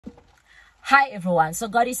Hi everyone. So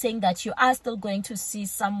God is saying that you are still going to see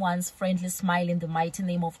someone's friendly smile in the mighty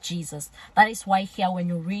name of Jesus. That is why here when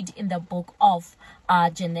you read in the book of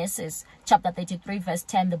Genesis chapter 33 verse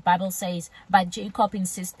 10, the Bible says, but Jacob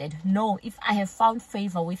insisted, no, if I have found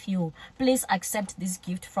favor with you, please accept this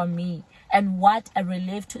gift from me. And what a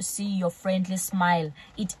relief to see your friendly smile.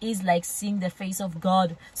 It is like seeing the face of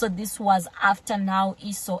God. So this was after now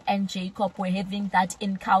Esau and Jacob were having that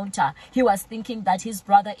encounter. He was thinking that his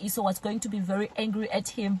brother Esau was going to be very angry at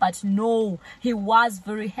him, but no, he was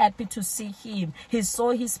very happy to see him. He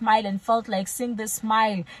saw his smile and felt like seeing the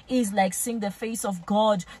smile is like seeing the face of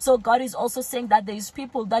God. So God is also saying that there is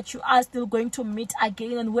people that you are still going to meet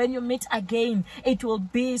again, and when you meet again, it will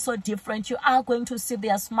be so different. You are going to see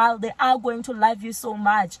their smile. They are going to love you so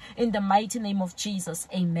much in the mighty name of Jesus.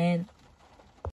 Amen.